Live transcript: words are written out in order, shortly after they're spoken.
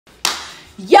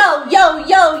Yo, yo,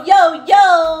 yo, yo,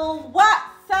 yo!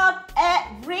 What's up,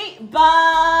 everybody?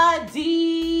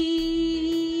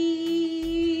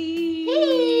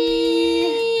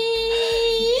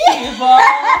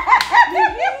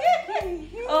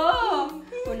 Oh,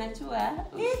 unajua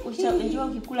unajua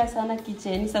ukikula sana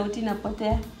kitchen sauti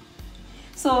inapotea.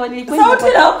 So nilikuwa sauti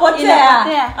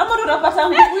inapotea. Ama unapata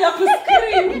nguvu ya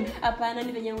kuscream. Hapana,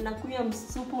 ni venye unakunywa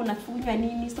msupu, unakunywa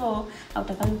nini, so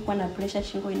hautakani kuwa na pressure,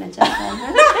 shingo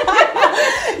inachakana.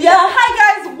 Yeah, hi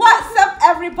guys, what's up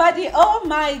everybody? Oh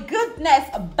my goodness,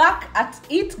 back at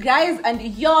it guys, and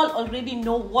y'all already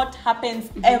know what happens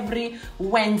every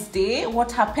Wednesday.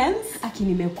 What happens? Aki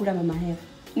nimekula mama hewa.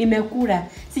 Nimekula.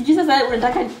 Sijui sasa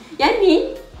unataka yani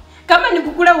kama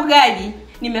nikukula ugali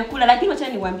nimekula, lakini wacha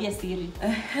niwaambie siri.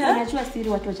 Unajua siri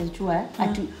watu wachachua.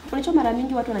 Unajua mara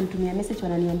mingi watu wananitumia message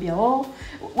wananiambia, "Oh,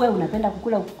 wewe unapenda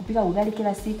kupika ugali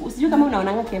kila siku." Usijui kama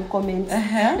unaonanga comments.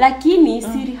 Lakini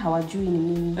siri hawajui ni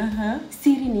nini.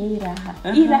 Siri ni hii raha.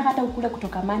 Hii raha hata ukule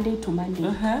kutoka Monday to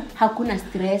Monday. Hakuna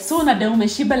stress. So unadai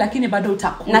umeshiba lakini bado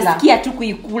utakula. Nasikia tu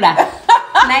kuikula.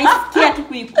 Naisikia tu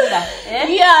kuikula.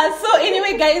 Yeah, so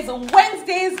anyway guys,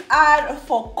 Wednesdays are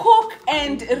for cook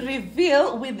and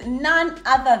reveal with none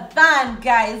other than,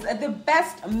 guys, the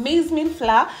best maize meal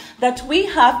flour that we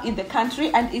have in the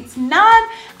country, and it's none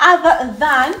other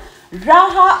than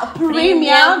Raha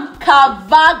Premium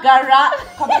Kavagara.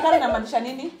 Kavagara inamaanisha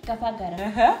nini? Kavagara.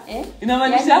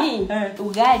 Inamaanisha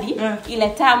ugali ile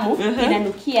tamu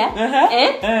inanukia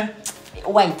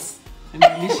white.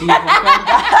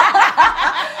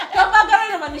 Kavagara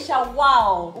inamaanisha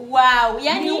wow. Wow.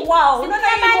 Yani wow.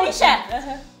 Inamaanisha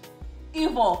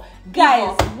evil. Guys,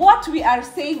 what we are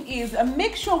saying is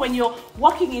make sure when you're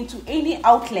walking into any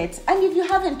outlet, and if you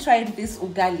haven't tried this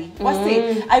ugali,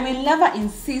 I will never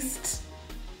insist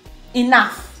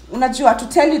enough, unajua, to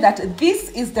tell you that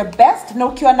this is the best. Na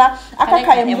ukiona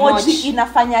akaka emoji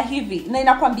inafanya hivi na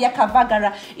inakwambia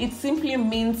Kavagara, it simply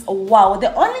means wow.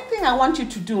 The only thing I want you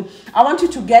to do, I want you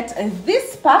to get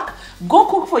this pack, go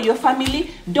cook for your family.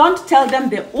 Don't tell them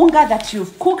the unga that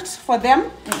you've cooked for them.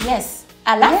 Yes.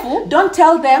 Alafu, don't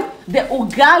tell them the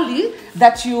ugali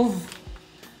that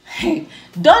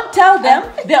don't tell them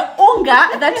the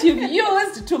unga that you've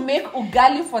used to make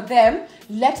ugali for them.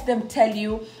 Let them tell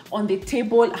you on the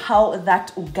table how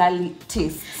that ugali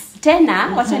tastes.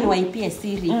 Tena, wacha niwaipie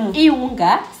siri. Hii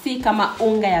unga si kama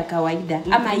unga ya kawaida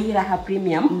ama hii Raha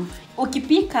Premium.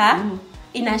 Ukipika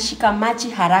inashika maji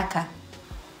haraka.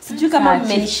 Sijui kama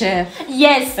mmenisha.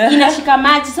 Yes, inashika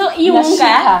maji. So hii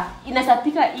unga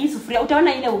inasapika hii sufuria.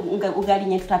 Utaona ile ugali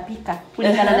yenye tutapika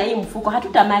kulingana na hii mfuko.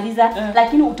 Hatutamaliza,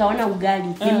 lakini utaona ugali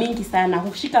ni mingi sana.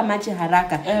 Hushika maji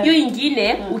haraka. Hiyo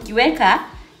ingine ukiweka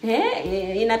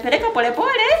inapeleka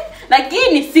polepole,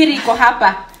 lakini siri iko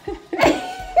hapa.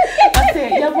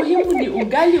 Ya muhimu ni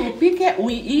ugali upike,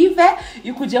 uive,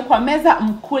 ikuje kwa meza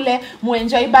mkule,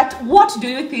 muenjoy. But what do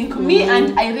you think? Me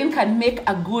and Irene can make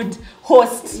a good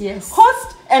host. Yes.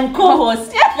 Host and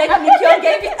co-host. Like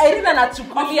nikiongea hivi Irene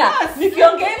anachukulia.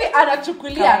 Nikiongea hivi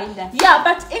anachukulia. Yeah,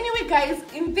 but anyway guys,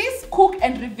 in this cook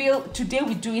and reveal today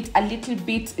we do it a little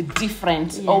bit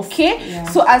different. Yes. Okay?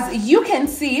 Yeah. So as you can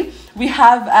see, we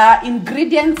have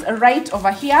ingredients right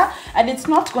over here, and it's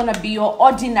not going to be your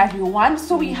ordinary one.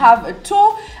 So we have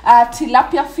 2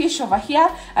 tilapia fish over here,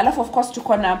 and of course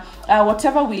tuko na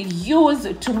whatever we'll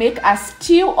use to make a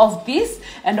stew of this,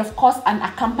 and of course an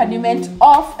accompaniment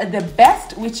of the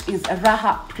best, which is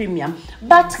Raha Premium.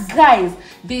 But guys,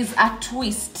 there's a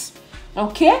twist,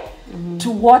 okay,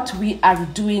 to what we are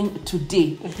doing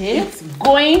today. It's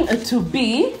going to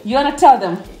be, you want to tell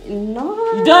them? No.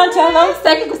 You don't tell them?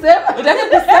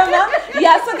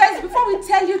 Yeah, so guys, before we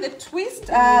tell you the twist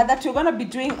that you're going to be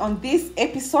doing on this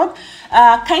episode,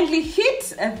 kindly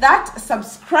hit that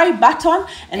subscribe button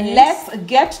and let's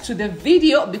get to the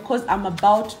video, because I'm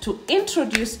about to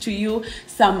introduce to you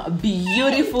some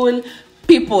beautiful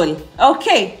people.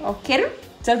 Okay.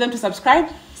 Tell them to subscribe.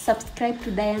 Subscribe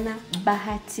to Diana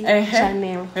Bahati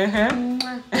channel.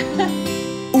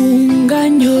 Unga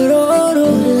nyororo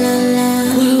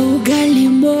kwa ugali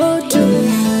moto,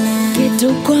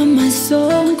 keto kwa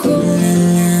masonko,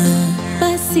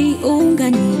 basi unga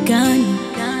ni gani?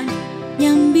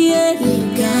 Niambie ni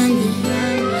gani?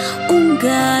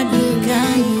 Unga ni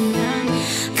gani?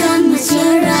 Kama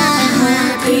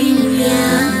Raha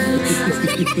Premium.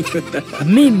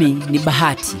 Mimi ni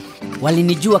Bahati.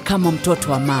 Walinijua kama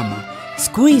mtoto wa mama.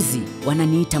 Siku hizi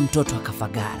wananiita mtoto wa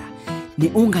Kavagara. Ni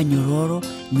unga nyororo,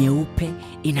 nyeupe,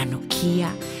 inanukia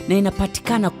na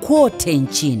inapatikana kote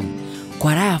nchini.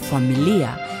 Kwa raha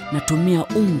familia natumia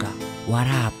unga wa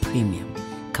Raha Premium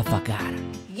Kavagara.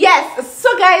 Yes, so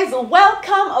guys,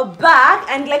 welcome back.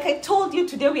 And like I told you,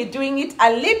 today we're doing it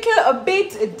a little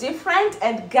bit different.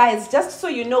 And guys, just so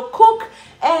you know, Cook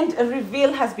and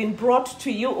Reveal has been brought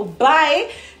to you by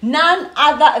none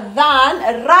other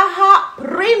than Raha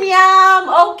Premium.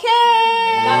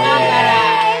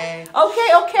 Okay.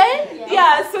 Okay.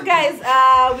 Yeah. So guys,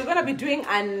 we're gonna be doing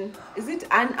an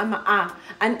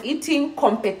eating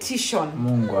competition.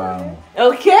 Mungu wangu.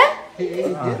 Okay.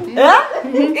 Eating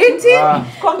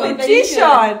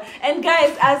competition. And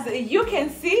guys, as you can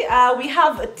see, we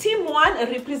have team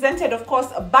 1 represented of course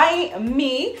by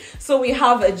me. So we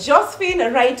have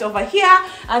Josephine right over here,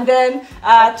 and then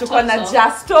tuko na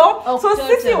Justo. So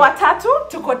sisi watatu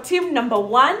tuko team number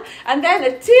 1, and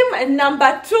then team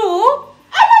number 2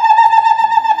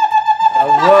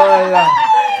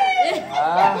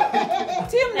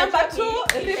 team number 2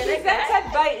 represented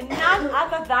by none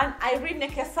other than Irene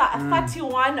Nekesa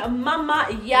 31 Mama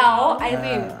Yao.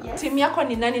 Irene, team yako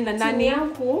ni nani na nani?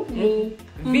 Yangu ni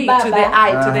V to the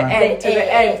I to the N to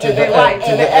the M to the Y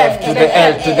to the F to the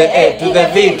L to the A to the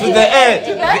V to the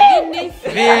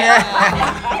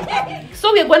A.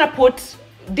 So we're gonna put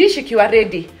dish ikiwa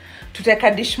ready.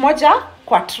 Tutaweka dish moja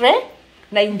kwa tray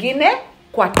na ingine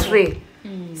kwa tray.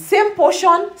 Same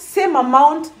portion, same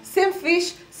amount, same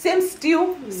fish, same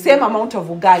stew, same amount of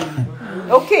ugali.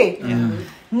 Okay?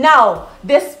 Now,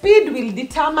 the speed will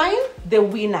determine the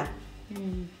winner.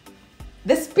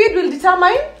 The speed will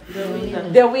determine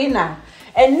the winner.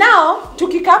 And now,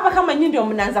 tukika hapa kama nyinyi ndio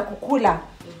mnaanza kukula,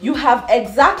 you have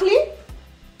exactly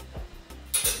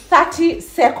 30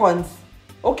 seconds.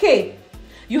 Okay?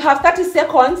 You have 30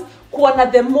 seconds kuona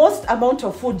the most amount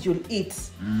of food you'll eat.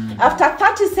 After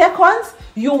 30 seconds,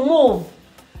 you move.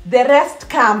 The rest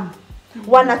come.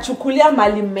 Wanachukulia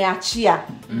mali mmeachia.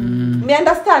 Me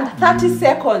understand? 30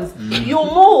 seconds. You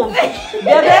move.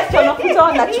 The rest wanakuta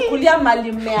wanachukulia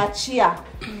mali mmeachia.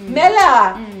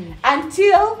 Mela.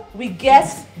 Until we get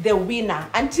the winner.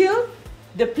 Until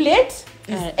the plate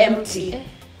is empty.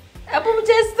 Abu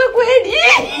mchezo kweli.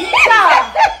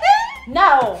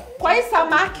 Now, kwa hii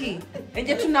samaki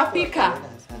yenye tunapika.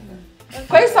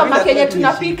 Kwa hii samaki yenye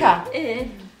tunapika.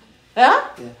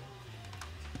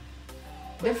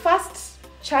 The first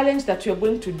challenge that we're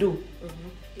going to do.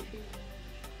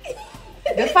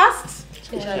 The first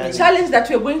challenge that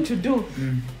we're going to do.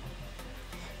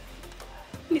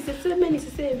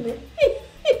 Nisiseme.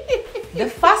 The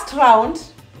first round,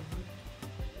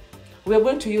 we're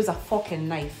going to use a fork and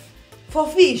knife. For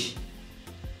fish.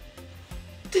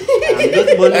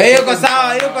 Yuko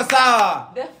sawa.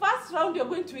 The first round, you're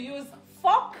going to use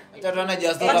fork. Lakini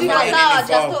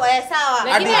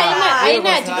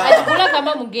haina atakula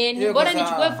kama mgeni. Bora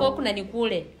nichukue fork na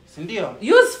nikule. Ndio.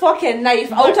 Use fork and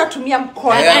knife. Hautatumia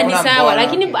mkono. Ni sawa,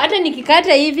 lakini hata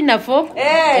nikikata hivi na fork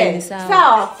ni sawa.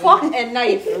 Sawa, fork and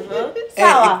knife.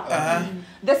 Sawa.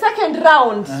 The second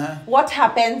round, what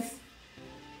happens?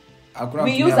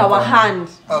 We use our hand.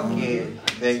 Okay.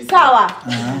 Sawa.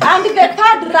 And the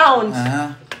third round,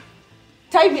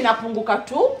 time inapunguka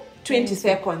tu 20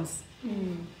 seconds.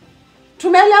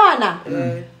 Tumeelewana?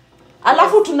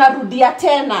 Alafu tunarudia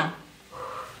tena.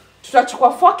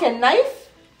 Tutachukua fork and knife.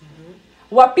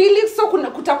 Wapili, so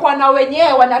kutakuwa na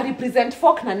wenyewe wana represent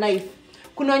fork na knife.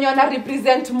 Kuna wenye wana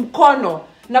represent mkono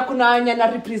na kuna wenye wana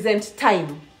represent time.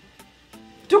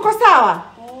 Tuko sawa?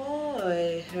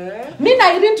 Mimi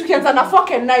na Irene tukianza na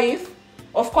fork and knife,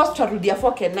 of course tutarudia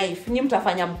fork and knife. Nyinyi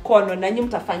mtafanya mkono na nyinyi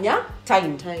mtafanya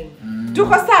time.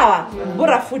 Tuko sawa?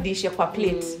 Bora food ishe kwa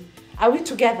plate. Are we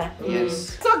together?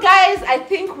 Yes. So guys, I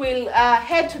think we'll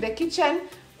head to the kitchen.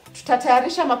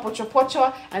 Tutatayarisha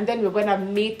mapochopocho and then we're gonna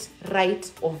meet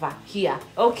right over here.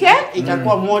 Okay?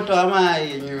 Itakuwa moto ama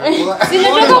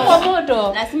Sinatoka kwa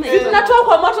moto. Tunatoka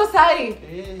kwa moto sahi.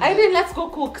 Irene, let's go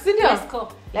cook. Sindio? Let's go.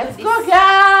 Let's go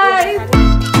guys.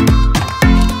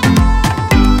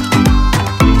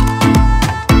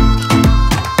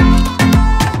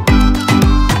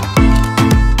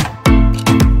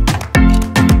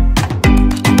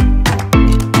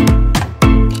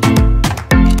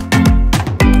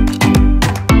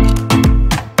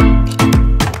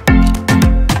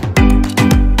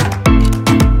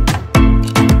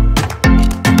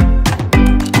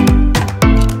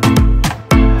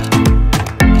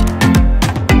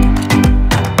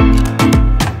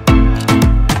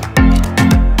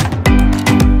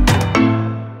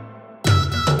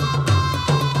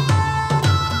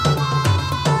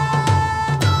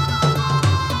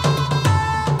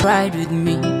 Ride with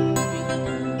me.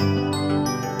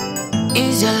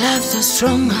 Is your love so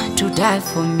strong to die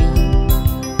for me?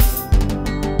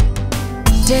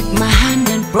 Take my hand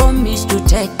and promise to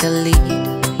take the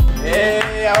lead.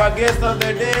 Hey, our guest of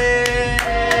the day.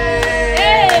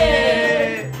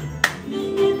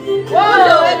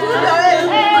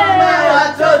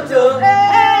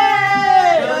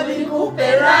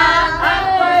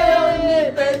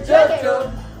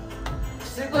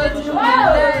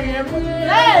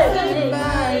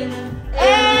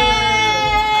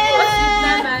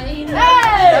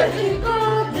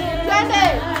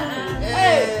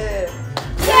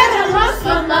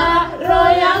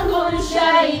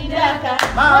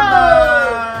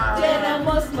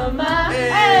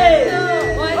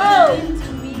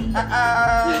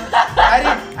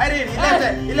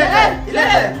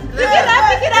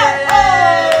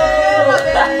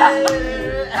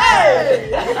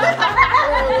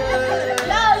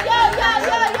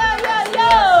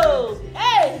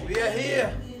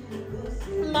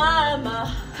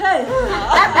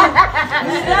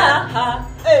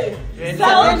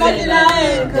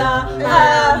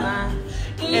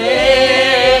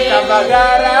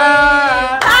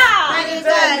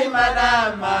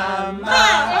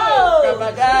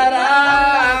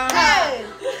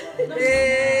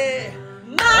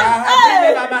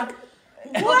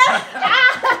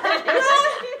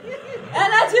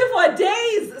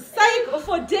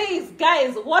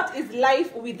 What is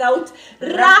life without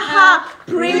Raha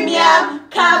Premium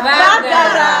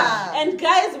Kavagara? And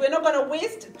guys, we're not gonna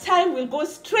waste time. We'll go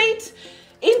straight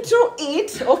into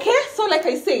it. Okay, so like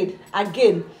I said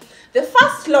again, the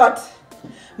first lot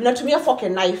mnatumia fork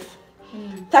and knife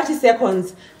 30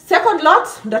 seconds. Second lot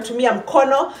mtatumia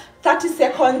mkono 30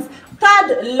 seconds.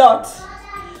 Third lot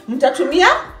mtatumia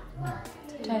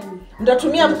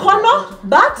mkono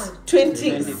but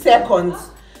 20 seconds.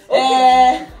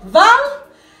 Val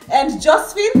and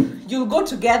Josephine, you'll go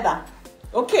together.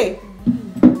 Okay.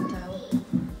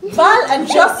 Val and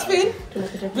Josephine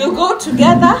will go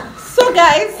together. So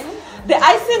guys, the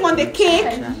icing on the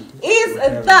cake is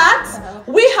that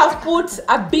we have put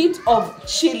a bit of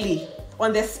chili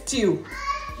on the stew.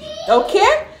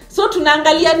 Okay? So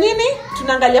tunaangalia nini?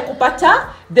 Tunaangalia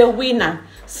kupata the winner.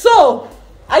 So,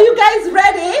 are you guys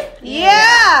ready?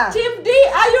 Yeah. Team D,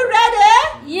 are you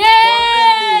ready?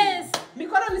 Yes.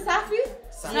 Mikono ni safi?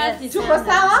 Yes. Tuko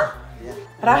sawa?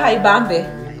 Raha ibambe.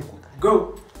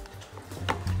 Go.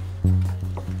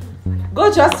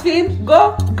 Go Josephine.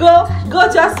 Go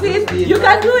Josephine. You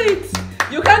can do it.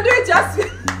 You can do it,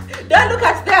 Josephine. Don't look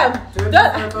at them.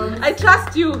 Don't. I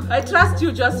trust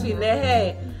you, Josephine.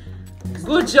 Hey.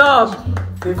 Good job.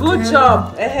 Good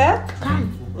job.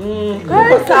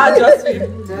 Uko sawa, Josephine.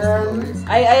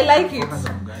 I like it.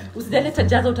 Usijaleta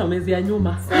jaza utamezea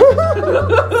nyuma.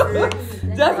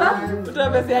 Jaza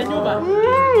utamezea nyuma.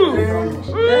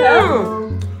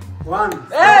 1.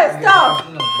 Hey, stop.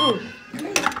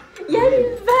 Yani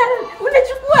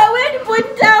unachukua wewe ni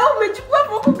point down, umechukua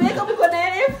huko beka mko na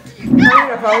left.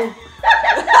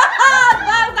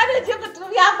 Kana chiko tu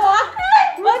yako.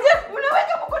 Moja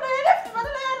unaweka mko na left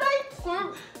badala ya right.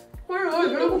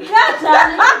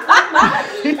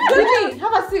 Really?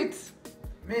 Have a seat.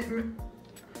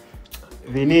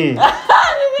 Vini.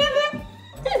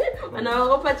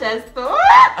 Wanaogopa chasto.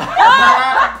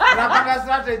 Unapanga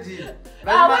strategy.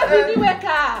 Wewe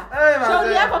niweka.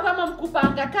 Shauri yako kama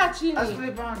mkupanga, kaa chini.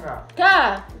 Asilipanga.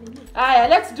 Kaa. Aya,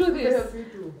 let's do this.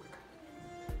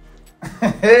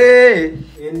 Hey.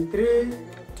 In 3,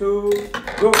 2,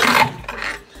 go.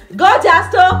 Go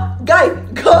Jasto. Guy,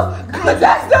 go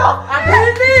Jasto.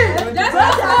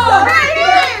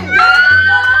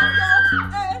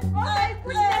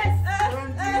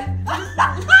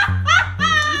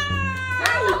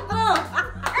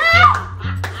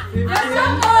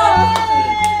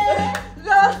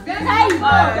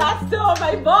 Jasto,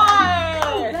 my boy.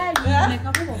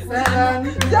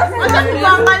 Just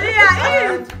kuangalia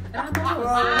it.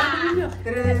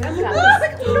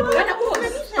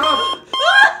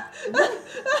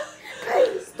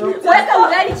 Weka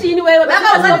ugali chini wewe.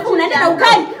 Kama unaenda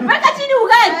ugali, weka chini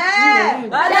ugali.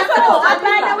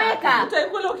 Hapana, weka.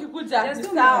 Utaikula ukikuja.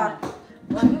 Sawa.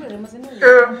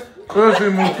 Kwa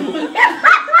simu.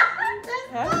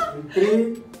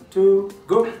 3, 2,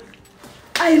 go.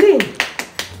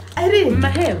 Irene,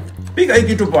 Mahev. Piga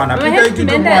hiki tu bwana, piga hiki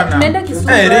tu bwana. Tumeenda Kisumu.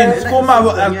 Irene, sukuma.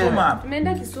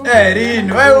 Tumeenda Kisumu.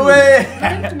 Irene, wewe.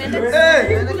 Tumeenda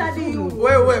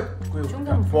Wewe.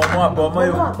 Bomoa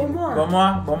hii.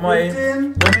 Bomoa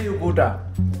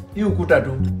hii ukuta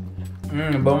tu.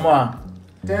 Bomoa.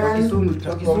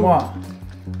 Bomoa.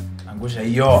 Angusha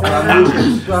hiyo.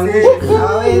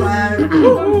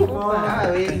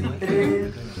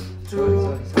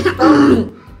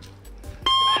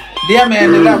 Dia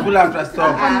ameendelea kula after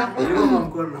stop.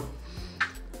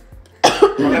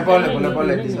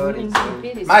 Pole.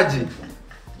 Maji.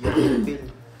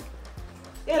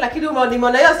 Lakini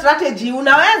umeona hiyo strategy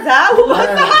unaweza.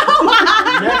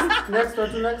 Next.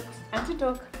 Auntie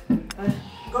talk.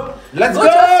 Let's go.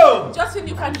 Justin,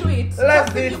 you can do it.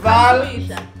 Let's do it, Val.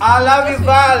 I love you,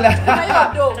 Val.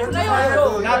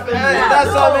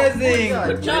 That's amazing.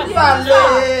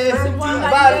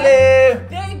 Vale.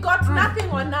 They got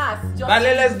nothing on us.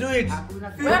 Vale, let's do it.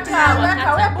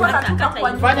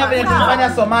 Fanya venye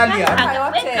tulifanya Somalia.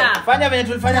 Fanya venye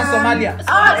tulifanya Somalia.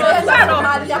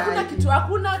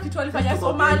 Hakuna kitu alifanya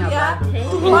Somalia.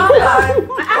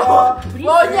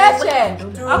 Onyeshe.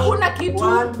 Hakuna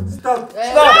kitu. Stop.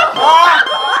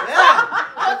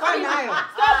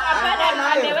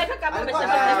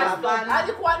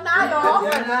 Alikuwa nayo.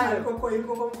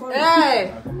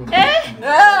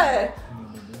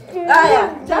 Aya,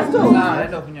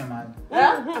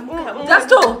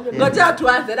 Justo, ngoja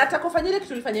tuanze. Nataka kufanya ile kitu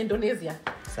tulifanya Indonesia.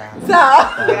 Sawa.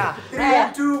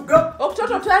 3 2 go.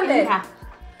 Oktoto twende.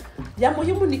 Ya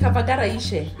muhimu ni Kavagara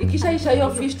ishe. Ikishaisha hiyo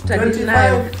fish tutajili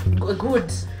nayo.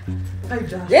 Good.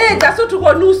 Justo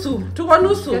tuko nusu.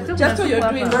 Justo, you're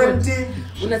doing good.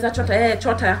 Unaweza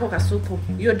chota yako kasupu.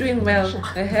 You're doing well.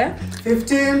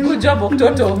 15. Good job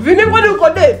Oktoto. Vini mbona uko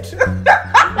date? 10.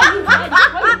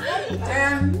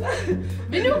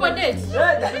 Vini uko date?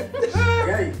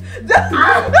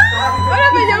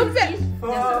 Wala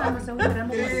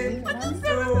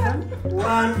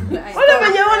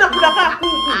venye kuna kaa kuku.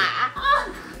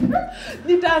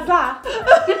 Nitazaa.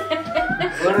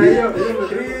 Bora hiyo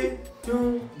 3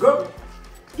 2 go.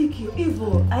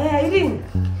 Hivyo. Irene.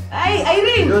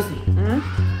 Irene.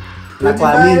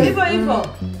 Nakuamini. Hivyo.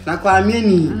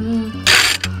 Nakuamini.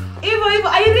 Hivyo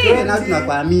Irene. Na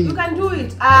tunakuamini. You can do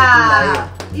it.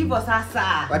 Hivyo sasa.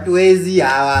 Watu wezi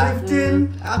hawa. 15.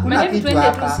 Hakuna kitu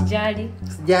hapa.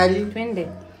 Sijali.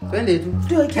 Twende tu.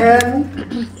 10.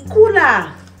 Kula.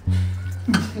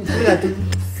 Kula tu.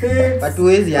 6. Watu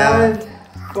wezi hawa.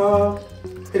 4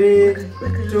 3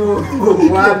 2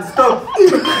 1 stop.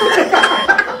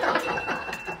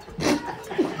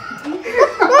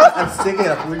 Asiteke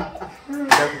ya kuli. Ya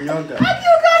kunyonga.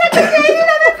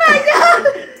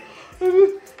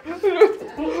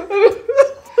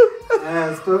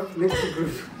 Stop. Next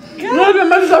group. Ndio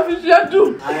mmaliza fish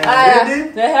yetu. Aya.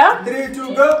 3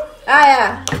 2 go.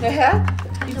 Aya.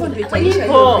 Iko ndio itaisha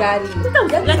hiyo gari.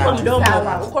 Uko mdomo.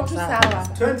 Uko tu sawa.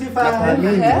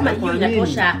 25. Kama hiyo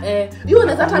inatosha. Hiyo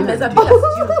unaweza hata meza bila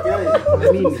stew.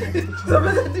 Nakuamini.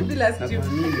 Meza bila stew.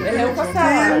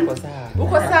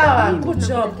 Uko sawa. Good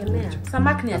job.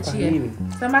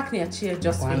 Samaki niachie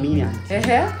Josephine.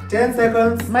 10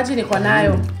 seconds. Maji niko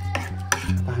nayo.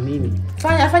 Nakuamini.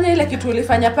 Fanya ile kitu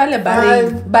ulifanya pale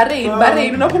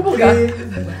Bahrain. Unakumbuka? 3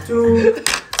 2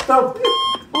 stop.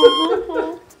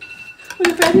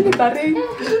 Ulifanya nini Bahrain?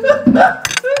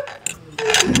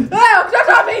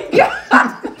 Mtoto ameingia.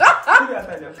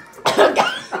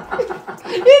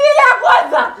 Ile ya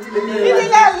kwanza. Ile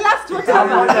last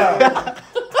whatever.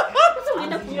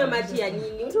 Unaenda kunywa maji ya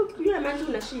nini? Unakunywa maji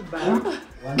unashiba.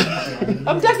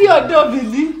 Amtaki odo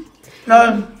vili.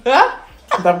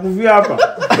 Nitakuvia hapa.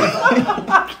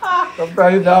 Tafuta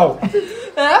hii dao.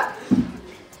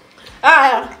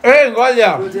 Aya.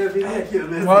 Ngoja.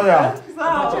 Ngoja.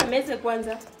 Acha meze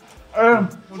kwanza.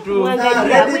 Mtu. Ready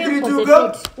 3 2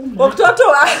 go. Oktoto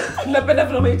napenda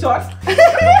vile umeichota.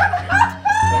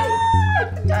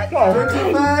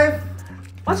 25.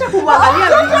 Acha kumwangalia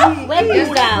vizuri. Wewe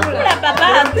kula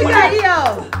baba. Kula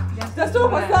hiyo. Sasa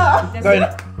uko sawa.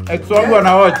 Ex wangu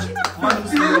ana watch.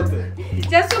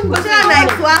 Jesu ngoja na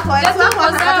ex wako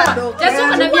anataka dogo. Jesu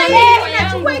kuna miambia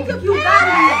yangu. Chukua hiyo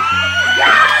kiugali.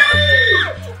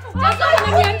 Jesu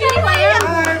kuna miambia kwa yangu.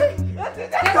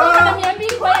 Jesu kuna miambia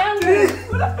yangu.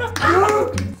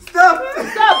 Stop.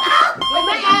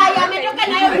 Wewe ametoka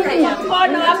nayo kwenye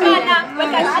mkono hapana.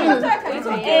 Weka chini.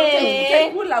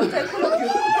 Utaikula.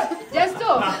 Jesu.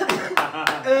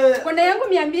 Kuna yangu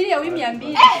 200 ya wewe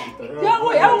 200.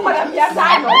 Yangu kuna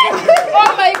 500. Oh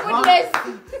my goodness.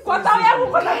 Kwa sababu yangu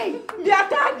kuna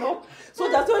 500. So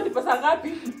Jesu ni pesa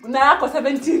ngapi? Na yako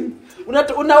 17.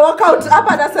 Una walk out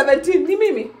hapa na 17 ni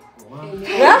mimi.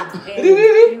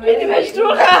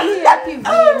 Nimeshtuka.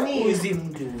 Uzi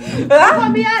mtu.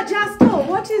 Kwambia Justo,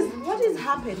 what is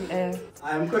happening?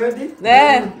 I am ready.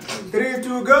 3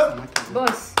 2 go.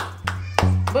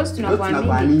 Boss tunakuamini.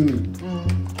 Nakuamini.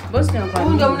 Boss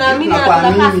tunakuamini. Ndio mnaamini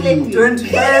anataka slate.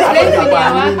 25.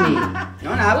 Wapi?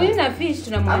 Naona hapo. Huyu na fish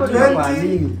Hapo tunamwamini.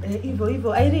 tunakuamini.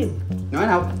 Hivyo Irene.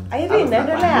 Naona hapo. Irene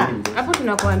endelea. Hapo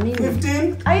tunakuamini.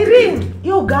 15. Irene,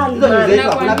 hiyo ugali. Zetu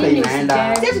hakuna pe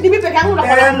inaenda. Sisi ni mimi peke yangu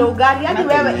nakula na ugali hadi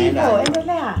wewe hivyo.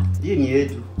 Endelea. Hii ni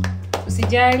yetu.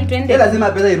 Usijali twende. Lazima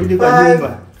pesa irudi kwa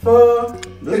nyumba. 4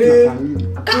 Ndio 3 tunakuamini.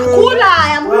 Kula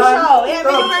ya mwisho. Ya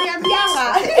vile unaniambianga.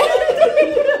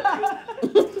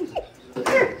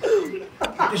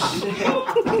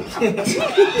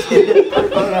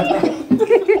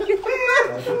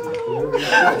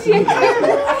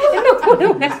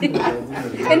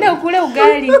 Enda ukule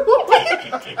ugali.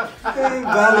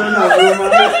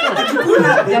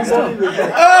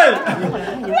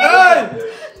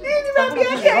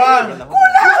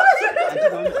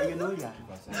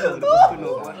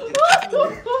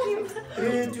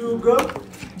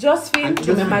 Josephine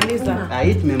tumemaliza.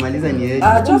 Hii tumemaliza ni yetu.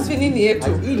 Josephine ni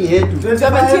yetu. Hii ni yetu.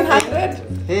 1700.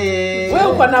 Wewe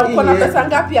uko na pesa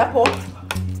ngapi hapo?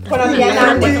 Uko na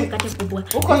 800.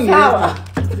 Uko sawa.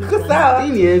 Uko sawa. Hii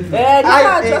ni yetu.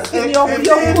 Josephine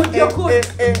you're good.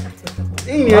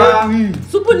 Hii ni yetu.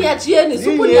 Supu niachieni.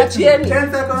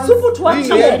 Supu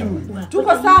tuachie.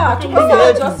 Tuko sawa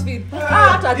Josephine.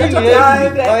 Hata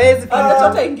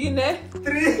chochote ingine.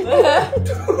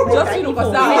 3. Josephine uko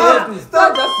sawa.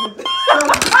 Stop Josephine.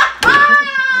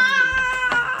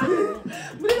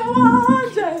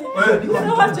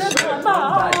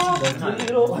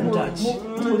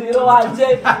 Muriro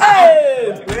waje.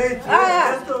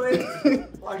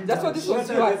 That's what this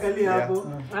was.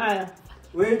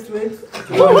 Wait.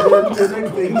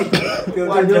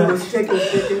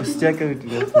 Check it.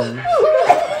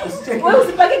 Wewe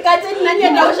usipake kati nani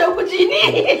anaosha huko chini.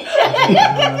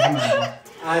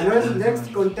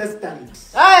 Next contestant.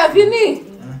 Vini.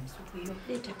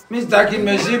 Mr.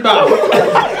 Kimeshiba.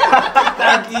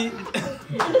 Taki.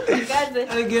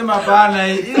 Game hapana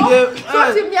hii.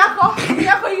 Team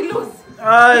yako you lose.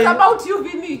 It's about you,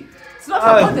 Vini. It's not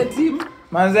about the team.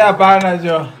 Manze hapana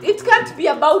jo. It can't be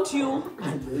about you.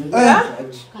 Yeah?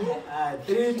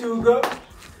 3 to go.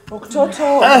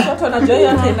 Mtoto na joy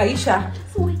yake inaisha.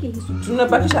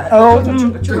 Tunabakisha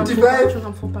 25.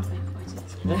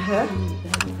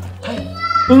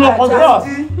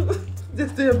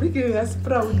 Just you're making us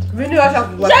proud. Vini wacha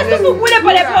kukua. Sasa tukule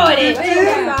pole.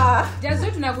 Jazo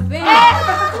tunakupenda.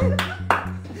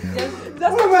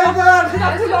 Just oh my god.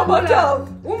 Tunakula hotel.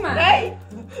 Uma. Hey.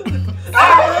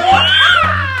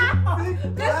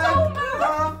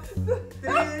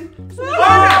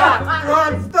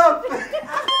 Stop.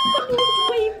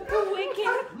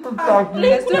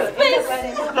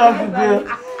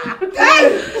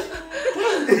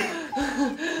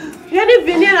 Yaani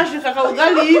Vini anashika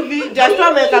ugali hivi, Jasto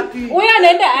ameweka ki. Huyu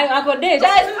anaenda ako date.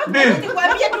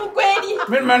 Nikwambie tu kweli.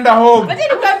 Mimi nimeenda home. Wacha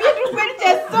nikwambie tu kweli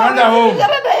Jasto. Nimeenda home.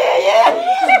 Hata yeye.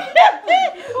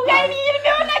 Ugali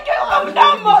nimeona kwa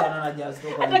mdomo.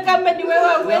 Hata kama ni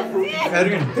wewe huwezi.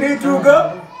 3 to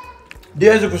go.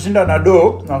 Diwezi kushinda na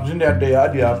do na kushinda ya day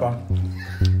hadi hapa.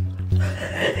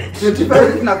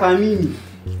 25 tunakuamini.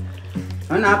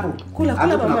 Naona hapo. Kula.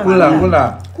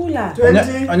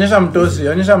 20.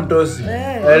 Onyesha mtosi.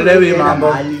 Elewi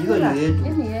mambo.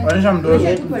 Onyesha mtosi.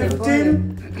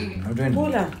 15.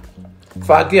 Kula.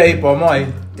 Fakia hii pomo hii.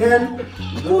 10.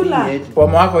 Kula.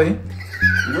 Pomo yako hii.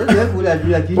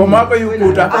 Pomo yako hii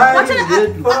ukuta.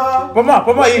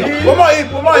 Pomo hii. Kula hii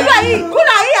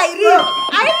Irene.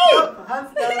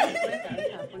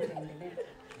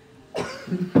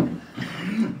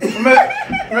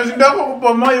 Umeshinda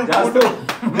kupomo hii ukuta.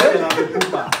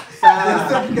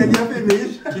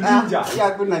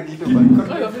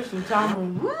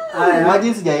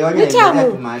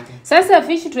 Sasa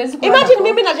fish tuwezi kula. Imagine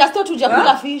mimi na Jasto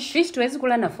tujakula fish. Fish tuwezi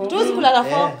kula na fork. Tuwezi kula na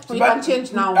fork. We can change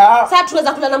now. Sasa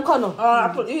tunaweza kula na mkono.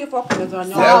 Hapo hii fork tunaweza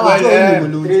nyoa.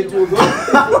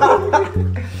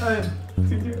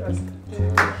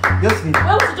 Josephine.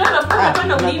 Wewe usitoe mafuta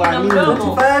kwenda ulimi na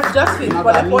mdomo. Josephine,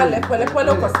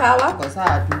 pole uko sawa? Kwa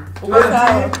saa tu. Uko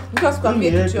sawa. Mtu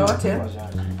asikwambie kitu yote.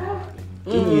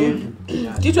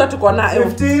 Kichwa tuko na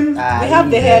 15. we have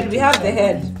the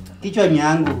head. Kichwa ni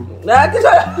yangu. Na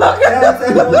kichwa.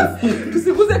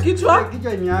 Tusiguze kichwa.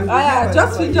 Kichwa ni yangu. Haya,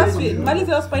 Josephine,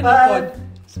 maliza spinal cord.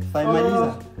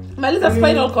 Maliza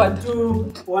spinal cord. 2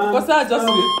 1. Uko sawa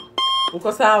Josephine?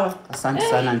 Uko sawa. Asante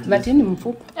sana auntie. But ni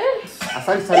mfupa.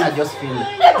 Asante sana Josephine.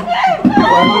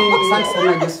 Asante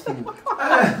sana Josephine.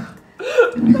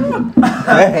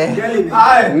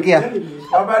 Ingia.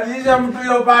 Wabadilisha mtu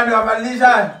hiyo upande,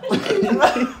 wabadilisha.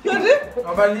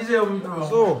 Wabadilisha mtu.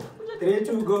 So, 3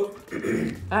 to go.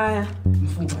 Haya.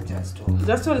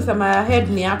 Just ulisema head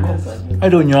ni yako.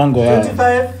 hadi nyongo ya.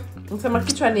 25. Unasema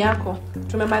kichwa ni yako.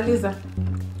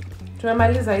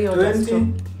 Tumemaliza hiyo just. 20.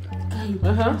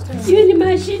 Hiyo ni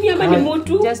mashini ama ni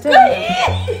mtu? Just mfupa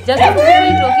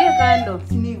itokee kando.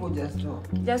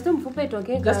 Just mfupa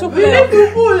itokee kando. Just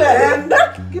kula.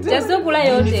 Just kula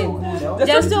yote.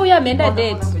 Just huyu ameenda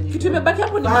date. Kitu imebaki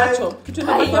hapo ni macho. Kitu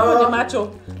imebaki hapo ni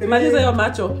macho. Maliza hiyo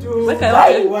macho. Weka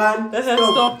yote.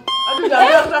 Stop.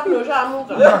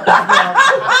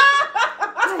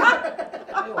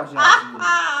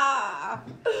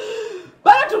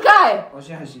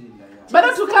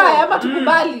 Bado tukae ama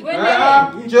tukubali?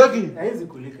 Joki.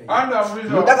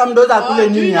 Nataka mdoza akule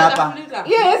nini hapa?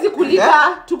 Yeye hawezi kulika,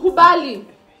 tukubali.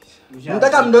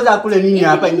 Nataka mdoza akule nini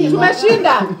hapa nyinyi?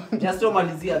 Tumeshinda. Just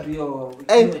malizia tu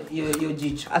hiyo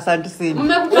jicho. Asante sana.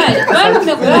 Mmekubali. Bado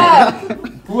mmekubali.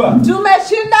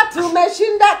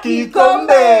 Tumeshinda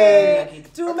kikombe.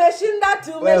 Tumeshinda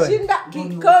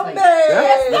kikombe.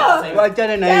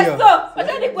 Wachane na hiyo.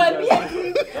 Wacha nikwambie.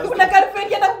 Kuna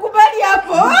girlfriend anakukubali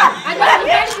hapo.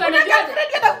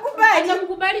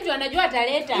 Anamkubali tu anajua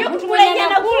ataleta. Mtu mwenye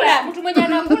anakula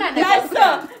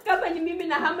anajua. Kama ni mimi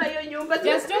na hama hiyo nyumba.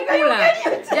 Just kula.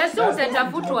 Just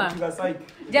utatafutwa.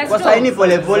 Kwa sasa ni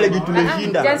pole jitu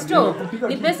tumeshinda. Just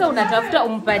ni pesa unatafuta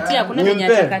umpatia kuna mwenye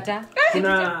atakata.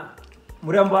 Kuna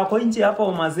mrembo wako nje hapa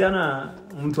umaziana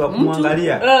mtu wa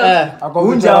kumwangalia.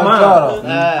 Ako jamaa.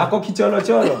 Ako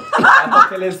kicholocholo. Ako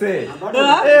kelese.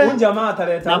 Jamaa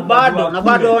ataleta. Na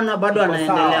bado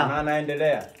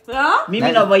anaendelea.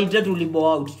 Mimi na Vaita tulibo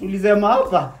out. Tulisema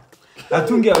hapa.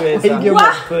 Atungeweza.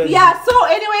 Yeah, so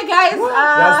anyway guys,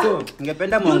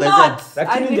 ningependa muongezee.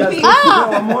 Lakini just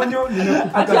wamonyo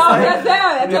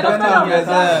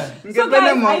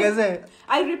ningependa muongezee.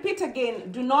 I repeat again,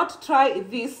 do not try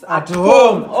this at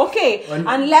home. Okay,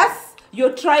 unless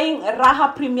you're trying Raha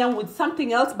Premium with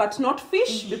something else but not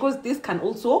fish, because this can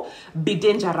also be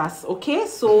dangerous. Okay,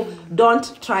 so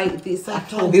don't try this at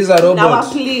home. These are robots. Now I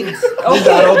plead. Okay. These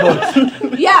are robots.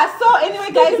 Yeah, so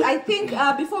anyway guys, I think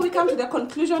before we come to the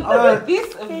conclusion of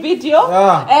this video,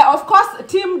 of course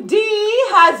Team D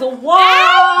has won.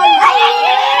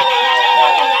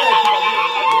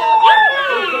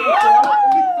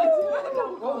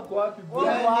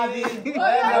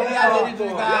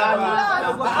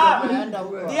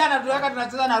 Dia anatuweka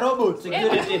tunacheza na robots. So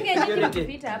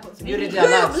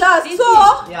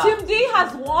Team D has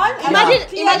won.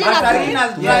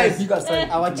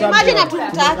 Imagine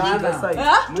atumtaki.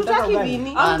 Tutaki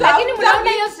nini? Lakini mnaona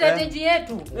hiyo strategy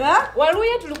yetu.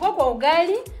 Waluye tulikuwa kwa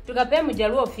ugali, tukapea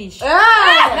mjaluo fish.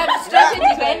 Na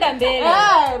strategy kaenda mbele.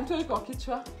 Mtu iko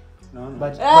kichwa.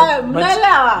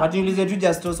 But niulize tu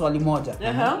just swali moja.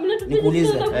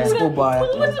 Nikuulize siku baya.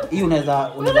 Hii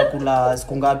unaweza kula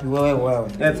siku ngapi wewe?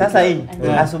 Sasa hii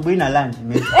asubuhi na lunch.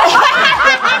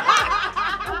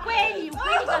 Kweli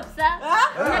kabisa.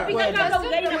 Unapika kama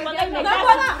ugali na mboga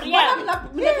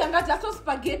mnatangaza so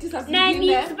spaghetti sasa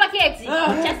zingine. Nani spaghetti?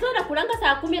 Chasona kulanga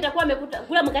saa 10 atakuwa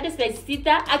amekula mkate slice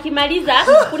 6, akimaliza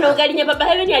kuna ugali nya baba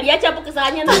Heaven aliacha hapo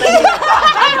kasanya na maji.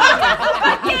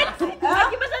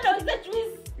 Akipata na uza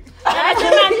juice.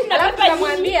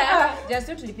 Anamwambia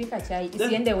just tulipika chai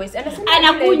isiende waste. Anasema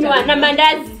anakunywa na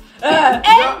mandazi.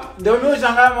 Ndio mimi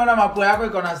ushangaa mbona mapua yako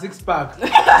iko na 6 pack.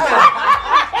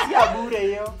 Ya bure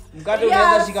hiyo. Mkate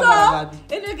unaweza shika mara ngapi?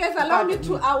 Anyway guys, allow me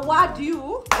to award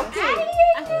you. Okay.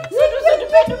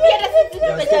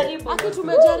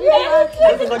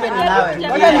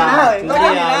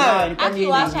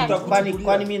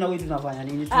 Kwani mimi na wewe tunafanya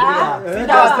nini?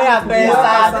 Sitawapea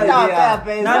pesa.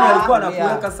 Nani alikuwa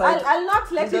anakuweka sasa? I'll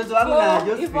not let it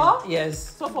go.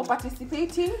 Yes. So for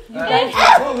participating, you guys.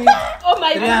 Oh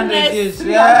my goodness.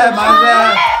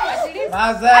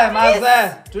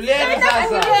 Maze. Tulieni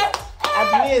sasa.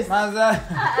 At least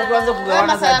tuanze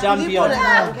kugawana za champion.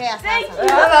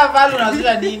 Sasa valu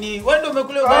unazila nini? Wewe ndio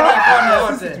umekula ugali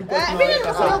yako yote.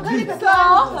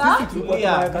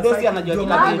 Ndosi anajua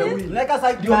kila kitu. Naweka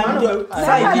side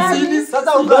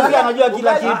sasa Ndosi anajua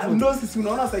kila kitu. Ndosi si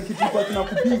unaona sasa kitu kwa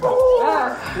tunakupiga.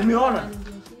 Umeona?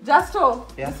 Justo,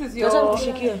 this is your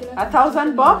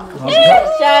 1,000 bob.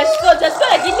 Justo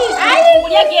lakini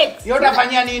fungulia gate. Yeye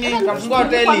utafanyia nini? Kafungua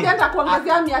hoteli.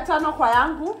 Nitakuongezea 500 kwa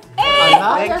yangu.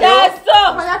 Justo.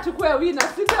 Fanya tukue winner,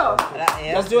 sio?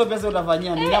 Sasa hiyo pesa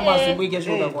utafanyia nini kama asubuhi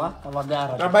kesho utakuwa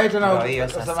Kavagara. Tabai tena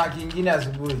sasa kingine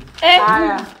asubuhi.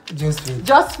 Haya.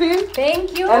 Josephine.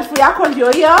 Thank you. Elfu yako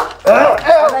ndio hiyo.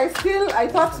 I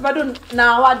thought bado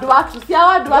na award watu. Si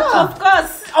award watu. Of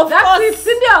course.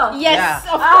 Sindio? Yes,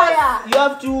 of course. You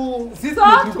have to Sisi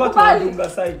tulikuwa tunadunga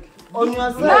side. On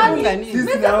your side.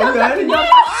 Sisi na ugani.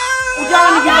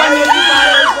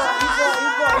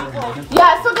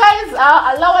 Yeah, so guys,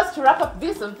 allow us to wrap up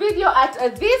this video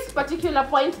at this particular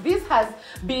point. This has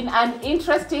been an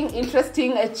interesting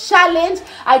challenge.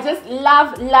 I just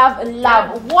love.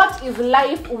 What is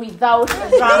life without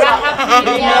Raha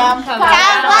Premium?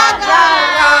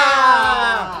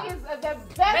 It is the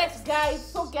best, guys.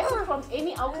 So get it from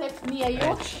any outlet near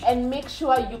you and make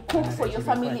sure you cook for your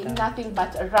family nothing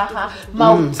but raha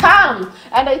mautam.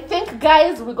 And I think,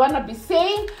 guys, we're gonna be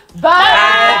saying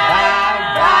bye.